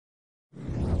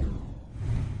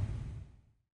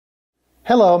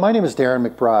Hello, my name is Darren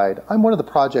McBride. I'm one of the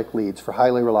project leads for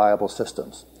Highly Reliable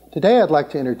Systems. Today I'd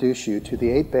like to introduce you to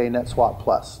the Bay NetSwap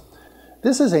Plus.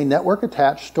 This is a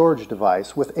network-attached storage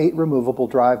device with 8 removable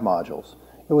drive modules.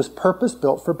 It was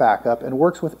purpose-built for backup and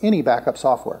works with any backup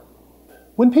software.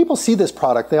 When people see this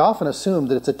product, they often assume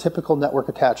that it's a typical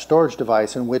network-attached storage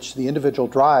device in which the individual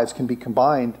drives can be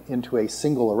combined into a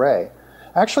single array.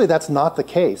 Actually, that's not the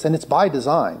case, and it's by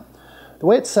design. The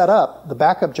way it's set up, the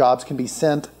backup jobs can be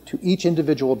sent to each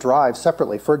individual drive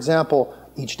separately. For example,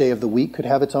 each day of the week could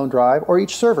have its own drive, or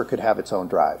each server could have its own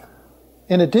drive.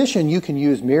 In addition, you can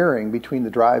use mirroring between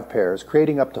the drive pairs,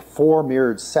 creating up to 4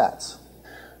 mirrored sets.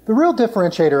 The real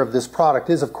differentiator of this product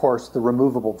is, of course, the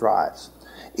removable drives.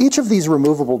 Each of these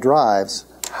removable drives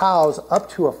house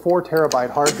up to a 4 terabyte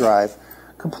hard drive,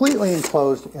 completely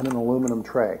enclosed in an aluminum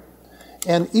tray.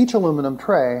 And each aluminum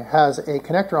tray has a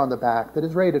connector on the back that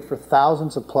is rated for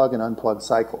thousands of plug and unplug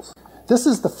cycles. This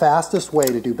is the fastest way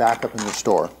to do backup in your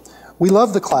store. We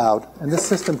love the cloud, and this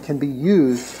system can be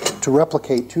used to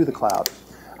replicate to the cloud.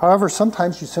 However,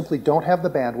 sometimes you simply don't have the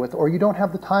bandwidth or you don't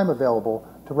have the time available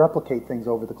to replicate things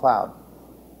over the cloud.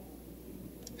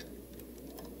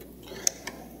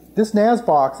 This NAS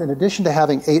box, in addition to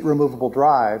having 8 removable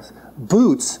drives,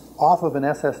 boots off of an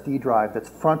SSD drive that's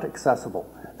front accessible.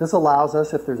 This allows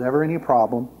us, if there's ever any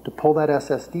problem, to pull that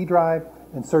SSD drive,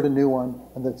 insert a new one,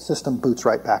 and the system boots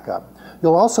right back up.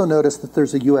 You'll also notice that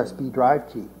there's a USB drive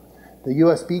key. The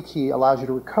USB key allows you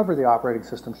to recover the operating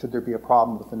system should there be a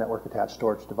problem with the network-attached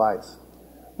storage device.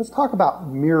 Let's talk about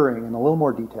mirroring in a little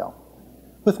more detail.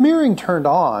 With mirroring turned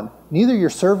on, neither your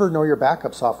server nor your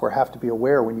backup software have to be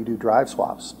aware when you do drive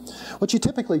swaps. What you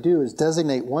typically do is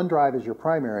designate one drive as your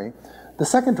primary, the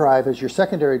second drive as your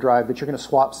secondary drive that you're going to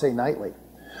swap, say, nightly.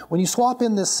 When you swap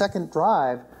in this second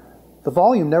drive, the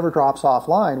volume never drops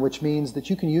offline, which means that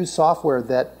you can use software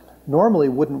that normally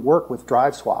wouldn't work with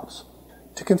drive swaps.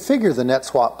 To configure the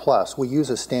NetSwap Plus, we use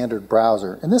a standard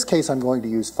browser. In this case, I'm going to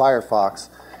use Firefox,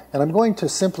 and I'm going to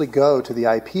simply go to the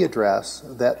IP address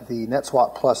that the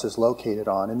NetSwap Plus is located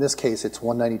on. In this case, it's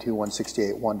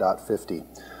 192.168.1.50.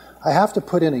 I have to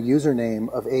put in a username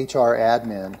of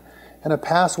HRadmin and a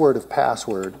password of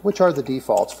password, which are the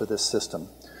defaults for this system.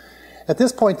 At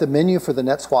this point, the menu for the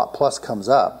NetSwap Plus comes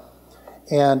up,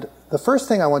 and the first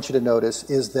thing I want you to notice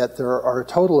is that there are a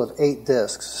total of 8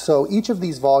 disks, so each of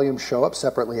these volumes show up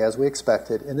separately as we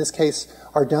expected. In this case,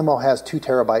 our demo has 2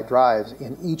 terabyte drives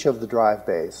in each of the drive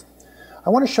bays. I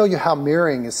want to show you how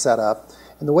mirroring is set up,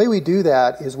 and the way we do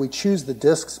that is we choose the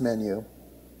disks menu,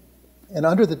 and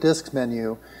under the disks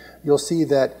menu, you'll see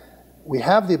that we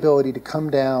have the ability to come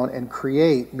down and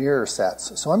create mirror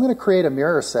sets. So I'm going to create a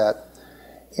mirror set,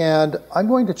 and I'm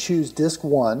going to choose disk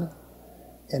 1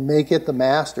 and make it the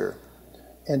master,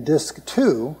 and disk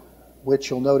 2, which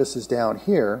you'll notice is down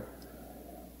here,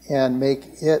 and make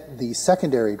it the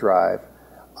secondary drive.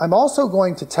 I'm also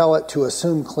going to tell it to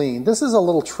assume clean. This is a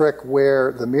little trick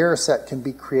where the mirror set can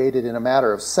be created in a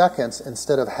matter of seconds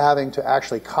instead of having to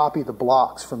actually copy the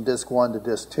blocks from disk 1 to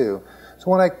disk 2.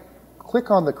 So when I click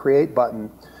on the create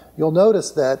button, you'll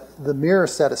notice that the mirror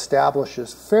set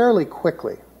establishes fairly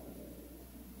quickly.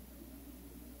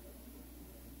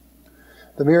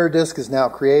 The mirror disk is now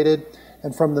created,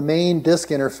 and from the main disk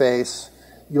interface,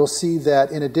 you'll see that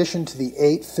in addition to the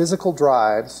 8 physical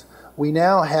drives, we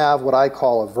now have what I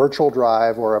call a virtual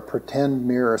drive or a pretend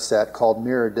mirror set called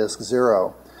mirror disk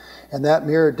 0. And that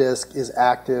mirror disk is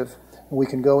active, and we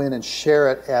can go in and share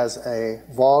it as a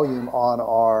volume on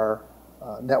our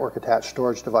network-attached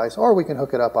storage device, or we can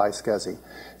hook it up iSCSI.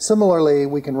 Similarly,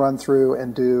 we can run through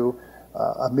and do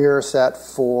a mirror set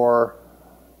for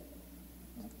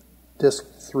disk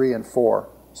 3 and 4.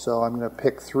 So I'm going to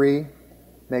pick 3,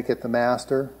 make it the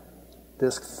master,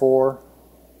 disk 4,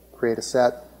 create a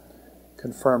set,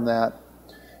 confirm that.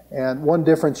 And one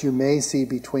difference you may see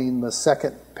between the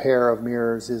second pair of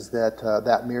mirrors is that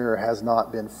that mirror has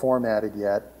not been formatted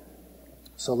yet.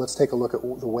 So let's take a look at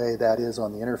the way that is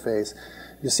on the interface.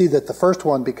 You see that the first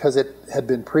one, because it had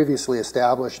been previously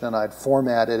established and I'd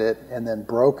formatted it and then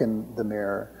broken the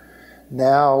mirror,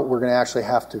 now we're going to actually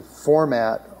have to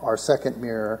format our second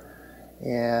mirror,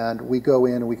 and we go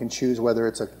in and we can choose whether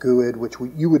it's a GUID, which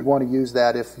you would want to use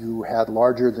that if you had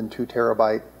larger than 2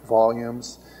 terabyte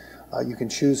volumes. You can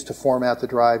choose to format the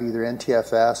drive either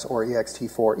NTFS or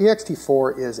ext4.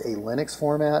 ext4 is a Linux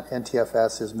format.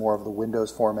 NTFS is more of the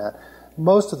Windows format.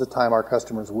 Most of the time our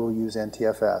customers will use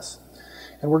NTFS.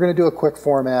 And we're going to do a quick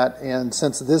format, and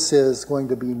since this is going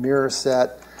to be mirror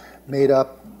set made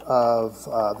up of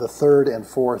the 3rd and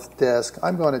 4th disk,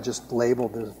 I'm going to just label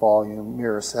this volume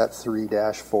mirror set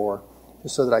 3-4,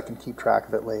 just so that I can keep track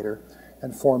of it later.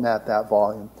 and format that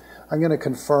volume. I'm going to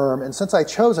confirm, and since I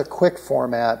chose a quick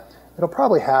format, it'll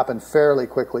probably happen fairly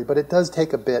quickly, but it does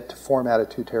take a bit to format a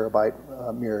 2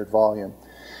 terabyte mirrored volume.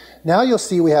 Now you'll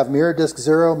see we have mirror disk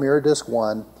 0, mirror disk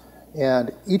 1,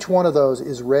 and each one of those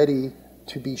is ready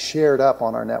to be shared up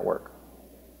on our network.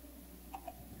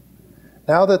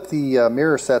 Now that the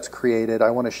mirror set's created,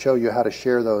 I want to show you how to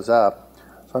share those up.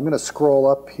 So I'm going to scroll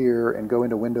up here and go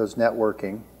into Windows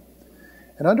Networking.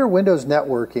 And under Windows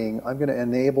Networking, I'm going to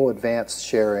enable advanced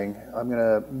sharing. I'm going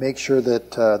to make sure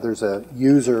that there's a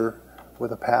user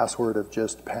with a password of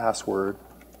just password.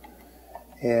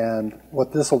 And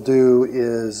what this will do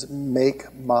is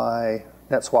make my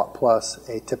NetSwap Plus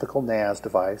a typical NAS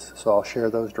device. So I'll share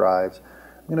those drives.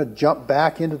 I'm going to jump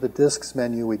back into the disks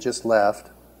menu we just left.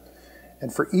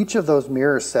 And for each of those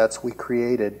mirror sets we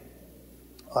created,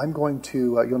 I'm going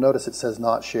to, you'll notice it says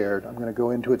not shared. I'm going to go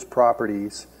into its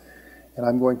properties, and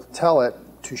I'm going to tell it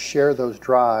to share those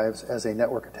drives as a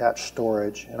network attached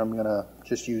storage, and I'm going to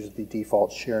just use the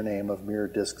default share name of mirror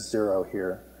disk 0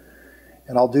 here.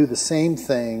 And I'll do the same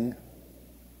thing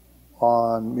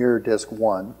on mirror disk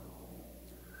 1.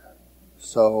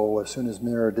 So as soon as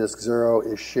mirror disk 0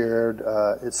 is shared,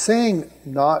 it's saying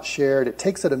not shared. It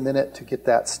takes it a minute to get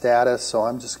that status, so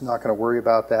I'm just not going to worry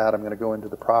about that. I'm going to go into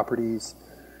the properties,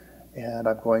 and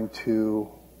I'm going to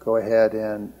go ahead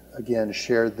and again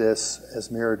share this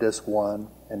as mirror disk 1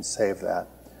 and save that.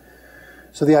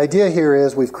 So the idea here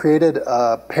is we've created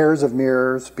pairs of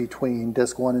mirrors between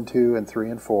disk 1 and 2 and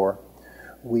 3 and 4.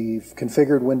 We've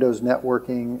configured Windows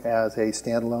Networking as a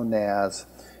standalone NAS.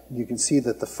 You can see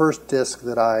that the first disk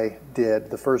that I did,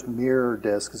 the first mirror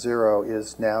disk 0,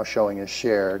 is now showing as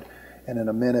shared. And in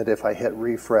a minute, if I hit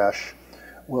refresh,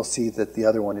 we'll see that the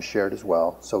other one is shared as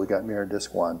well. So we got mirror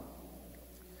disk 1.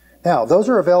 Now, those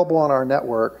are available on our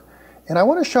network. And I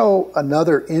want to show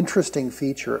another interesting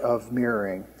feature of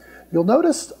mirroring. You'll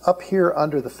notice up here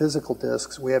under the physical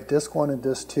disks, we have disk 1 and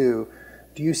disk 2.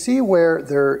 Do you see where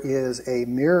there is a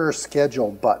mirror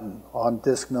schedule button on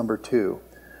disk number 2?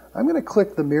 I'm going to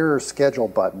click the mirror schedule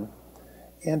button,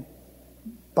 and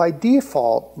by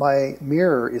default, my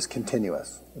mirror is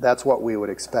continuous. That's what we would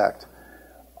expect.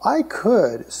 I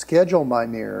could schedule my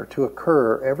mirror to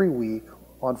occur every week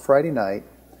on Friday night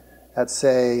at,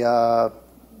 say,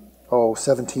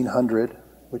 1700,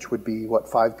 which would be,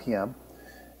 5 p.m.,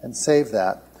 and save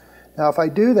that. Now, if I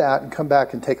do that and come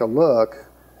back and take a look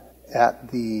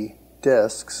at the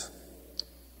disks,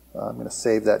 I'm going to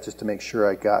save that just to make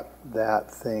sure I got that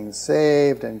thing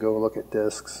saved and go look at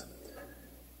disks.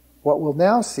 What we'll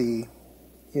now see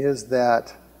is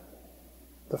that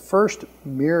the first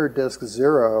mirror disk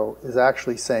 0 is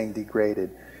actually saying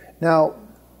degraded. Now,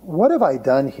 what have I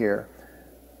done here?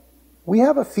 We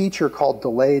have a feature called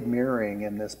delayed mirroring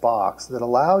in this box that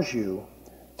allows you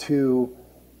to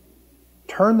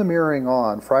turn the mirroring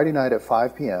on Friday night at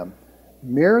 5 p.m.,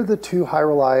 mirror the 2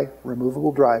 high-relay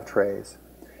removable drive trays,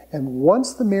 and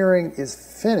once the mirroring is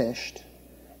finished,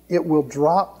 it will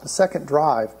drop the second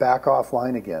drive back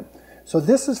offline again. So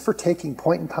this is for taking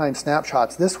point-in-time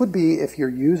snapshots. This would be if your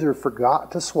user forgot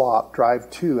to swap drive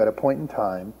 2 at a point in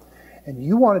time, and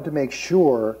you wanted to make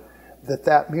sure that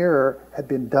that mirror had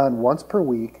been done once per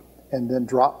week and then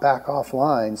dropped back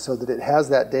offline so that it has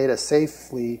that data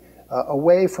safely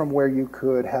away from where you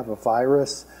could have a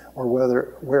virus or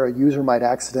where a user might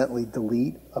accidentally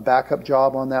delete a backup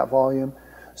job on that volume.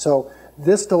 So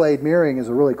this delayed mirroring is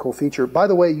a really cool feature. By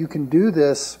the way, you can do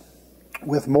this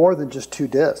with more than just 2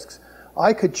 disks.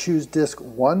 I could choose disk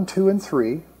 1, 2, and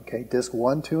 3. Okay, disk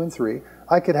 1, 2, and 3.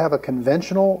 I could have a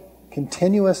conventional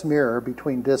continuous mirror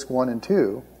between disk 1 and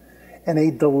 2 and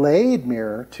a delayed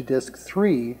mirror to disk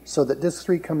 3 so that disk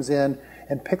 3 comes in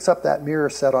and picks up that mirror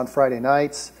set on Friday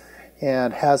nights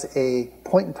and has a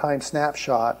point-in-time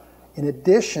snapshot in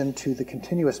addition to the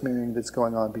continuous mirroring that's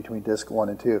going on between disk 1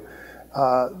 and 2.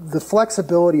 The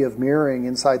flexibility of mirroring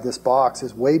inside this box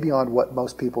is way beyond what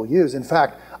most people use. In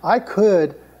fact, I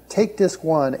could take disk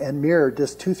 1 and mirror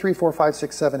disk 2, 3, 4, 5,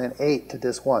 6, 7, and 8 to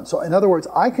disk 1. So in other words,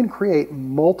 I can create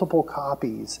multiple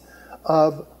copies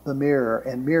of the mirror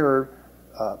and mirror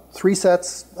 3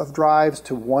 sets of drives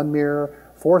to 1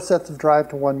 mirror, 4 sets of drive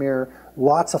to 1 mirror.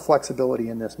 Lots of flexibility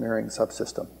in this mirroring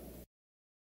subsystem.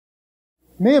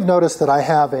 You may have noticed that I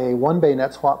have a 1 Bay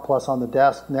NetSwap Plus on the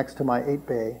desk next to my 8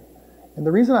 Bay. And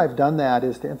the reason I've done that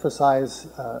is to emphasize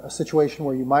a situation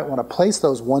where you might want to place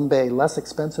those 1 Bay less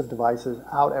expensive devices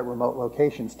out at remote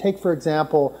locations. Take, for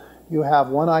example, you have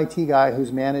one IT guy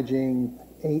who's managing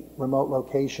 8 remote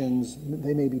locations.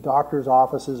 They may be doctor's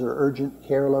offices or urgent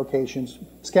care locations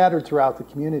scattered throughout the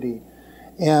community.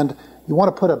 And You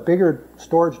want to put a bigger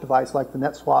storage device like the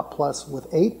NetSwap Plus with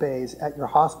 8 bays at your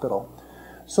hospital.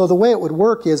 So the way it would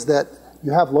work is that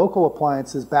you have local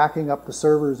appliances backing up the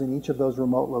servers in each of those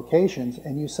remote locations,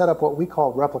 and you set up what we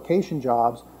call replication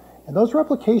jobs. And those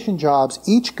replication jobs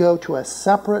each go to a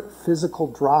separate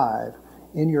physical drive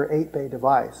in your 8-bay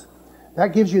device.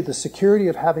 That gives you the security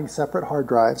of having separate hard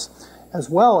drives, as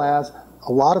well as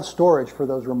a lot of storage for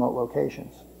those remote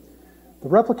locations. The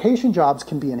replication jobs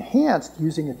can be enhanced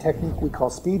using a technique we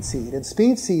call speed seed. And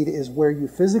speed seed is where you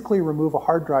physically remove a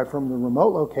hard drive from the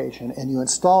remote location and you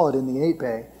install it in the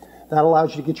 8-bay. That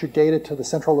allows you to get your data to the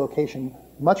central location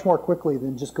much more quickly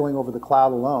than just going over the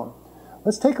cloud alone.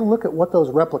 Let's take a look at what those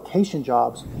replication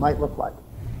jobs might look like.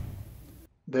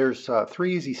 There's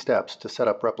 3 easy steps to set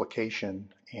up replication,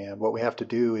 and what we have to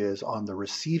do is on the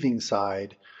receiving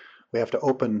side, we have to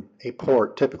open a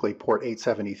port, typically port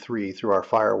 873 through our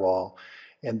firewall,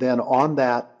 and then on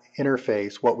that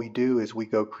interface what we do is we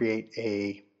go create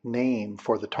a name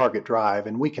for the target drive,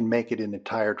 and we can make it an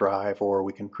entire drive or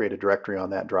we can create a directory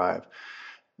on that drive.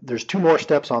 There's 2 more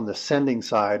steps on the sending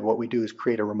side. What we do is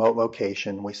create a remote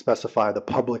location. We specify the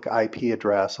public IP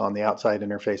address on the outside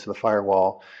interface of the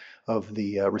firewall of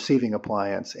the receiving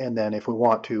appliance, and then if we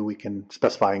want to, we can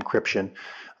specify encryption.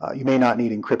 You may not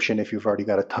need encryption if you've already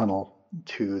got a tunnel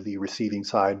to the receiving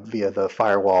side via the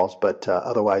firewalls, but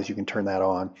otherwise you can turn that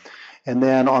on. And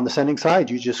then on the sending side,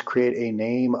 you just create a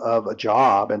name of a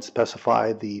job and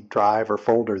specify the drive or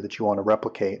folder that you want to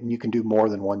replicate, and you can do more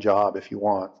than one job if you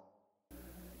want.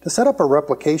 To set up a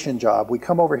replication job, we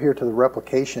come over here to the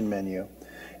replication menu.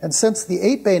 And since the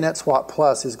 8-bay NetSwap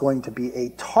Plus is going to be a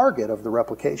target of the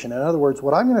replication, in other words,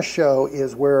 what I'm going to show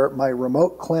is where my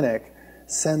remote clinic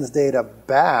sends data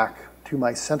back to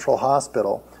my central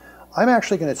hospital, I'm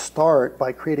actually going to start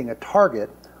by creating a target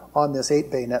on this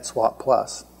 8-bay NetSwap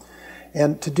Plus.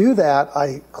 And to do that,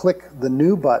 I click the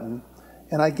New button,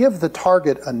 and I give the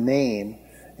target a name,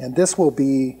 and this will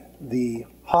be the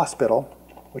hospital,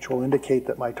 which will indicate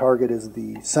that my target is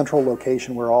the central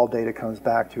location where all data comes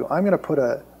back to. I'm going to put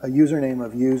a username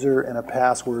of user and a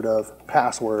password of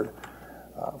password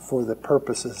for the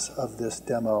purposes of this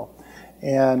demo.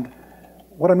 And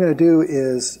what I'm going to do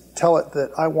is tell it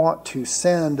that I want to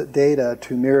send data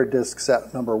to mirror disk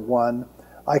set number 1.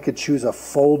 I could choose a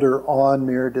folder on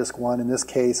mirror disk 1. In this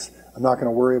case, I'm not going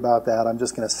to worry about that. I'm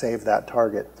just going to save that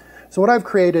target. So what I've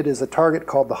created is a target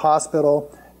called the hospital.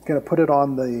 I'm going to put it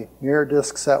on the mirror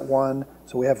disk set 1,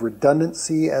 so we have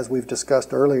redundancy as we've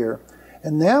discussed earlier.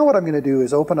 And now what I'm going to do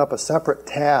is open up a separate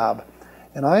tab,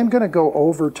 and I'm going to go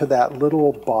over to that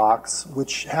little box,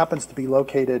 which happens to be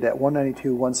located at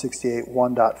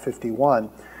 192.168.1.51.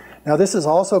 Now this is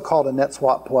also called a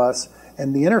NetSwap Plus,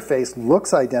 and the interface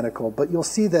looks identical, but you'll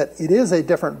see that it is a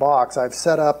different box. I've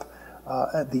set up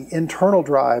the internal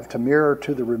drive to mirror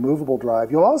to the removable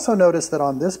drive. You'll also notice that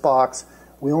on this box,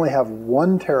 we only have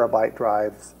 1 terabyte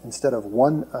drives instead of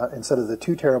the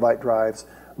 2 terabyte drives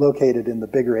located in the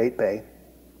bigger 8-bay.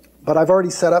 But I've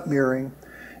already set up mirroring,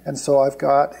 and so I've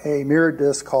got a mirrored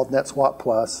disk called NetSwap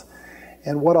Plus.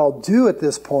 And what I'll do at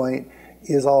this point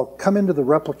is I'll come into the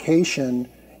replication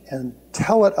and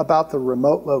tell it about the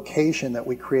remote location that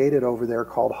we created over there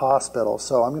called hospital.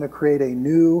 So I'm going to create a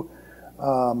new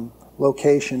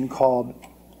location called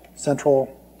Central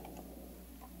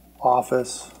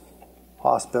Office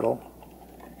Hospital,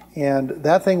 and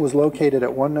that thing was located at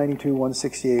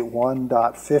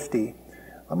 192.168.1.50.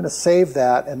 I'm going to save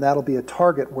that, and that'll be a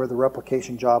target where the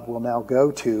replication job will now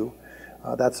go to.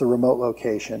 That's the remote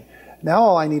location. Now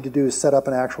all I need to do is set up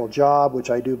an actual job,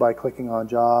 which I do by clicking on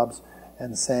Jobs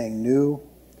and saying New.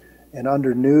 And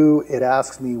under New, it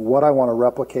asks me what I want to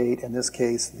replicate. In this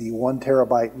case, the 1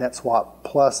 terabyte NetSwap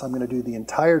Plus. I'm going to do the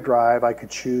entire drive. I could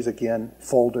choose, again,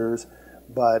 folders,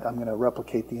 but I'm going to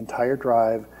replicate the entire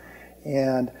drive.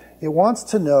 And it wants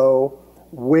to know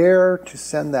where to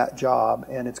send that job,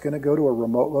 and it's going to go to a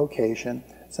remote location.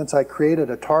 Since I created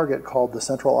a target called the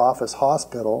Central Office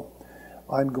Hospital,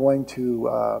 I'm going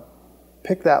to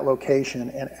pick that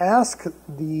location and ask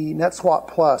the NetSwap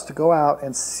Plus to go out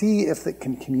and see if it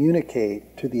can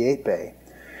communicate to the 8-bay.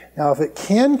 Now, if it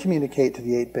can communicate to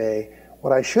the 8-bay,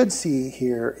 what I should see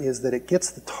here is that it gets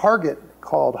the target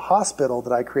called hospital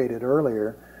that I created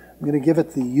earlier. I'm going to give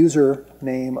it the user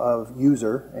name of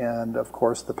user and, of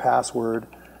course, the password.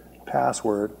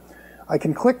 I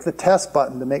can click the test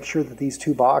button to make sure that these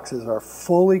 2 boxes are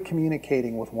fully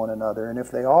communicating with one another, and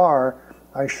if they are,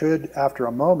 I should, after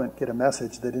a moment, get a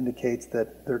message that indicates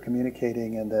that they're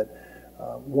communicating and that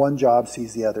one job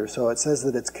sees the other. So it says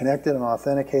that it's connected and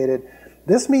authenticated.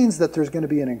 This means that there's going to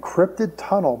be an encrypted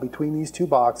tunnel between these 2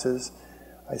 boxes.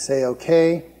 I say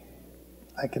OK,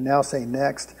 I can now say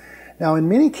next. Now in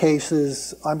many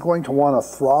cases, I'm going to want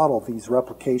to throttle these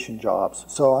replication jobs.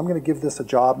 So I'm going to give this a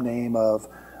job name of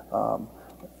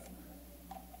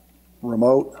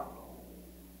remote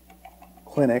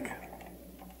clinic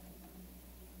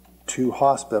to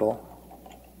hospital.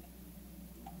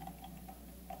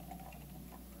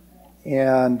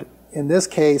 And in this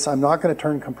case, I'm not going to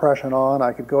turn compression on.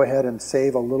 I could go ahead and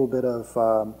save a little bit of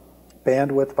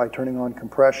bandwidth by turning on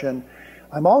compression.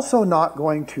 I'm also not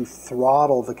going to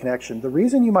throttle the connection. The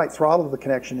reason you might throttle the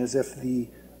connection is if the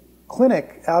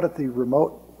clinic out at the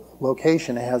remote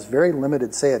location has very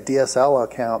limited, say a DSL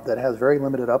account that has very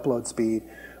limited upload speed,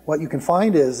 what you can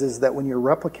find is that when you're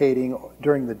replicating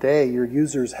during the day, your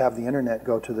users have the internet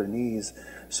go to their knees.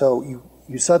 So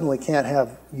you suddenly can't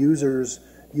have users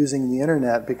using the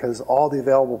internet because all the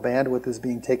available bandwidth is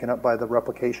being taken up by the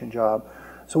replication job.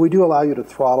 So we do allow you to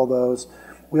throttle those.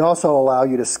 We also allow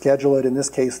you to schedule it. In this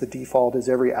case, the default is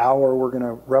every hour we're going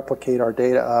to replicate our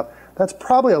data up. That's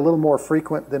probably a little more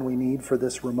frequent than we need for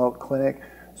this remote clinic.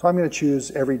 So I'm going to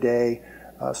choose every day,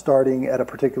 starting at a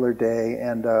particular day.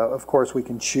 And of course, we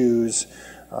can choose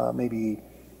maybe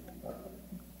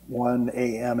 1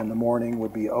 a.m. in the morning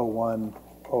would be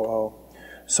 01:00.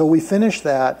 So we finished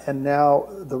that, and now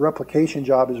the replication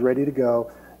job is ready to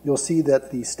go. You'll see that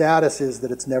the status is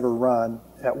that it's never run.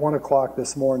 At 1 o'clock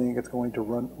this morning, it's going to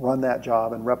run that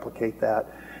job and replicate that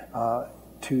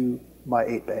to my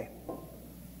 8-bay.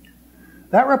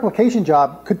 That replication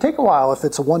job could take a while if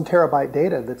it's a 1 terabyte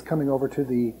data that's coming over to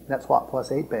the NetSwap Plus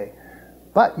 8-bay.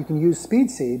 But you can use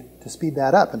SpeedSeed to speed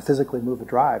that up and physically move a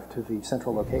drive to the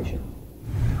central location.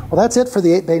 Well, that's it for the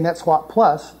 8-bay NetSwap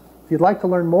Plus. If you'd like to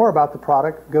learn more about the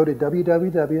product, go to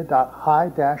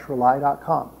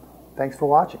www.hi-rely.com. Thanks for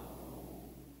watching.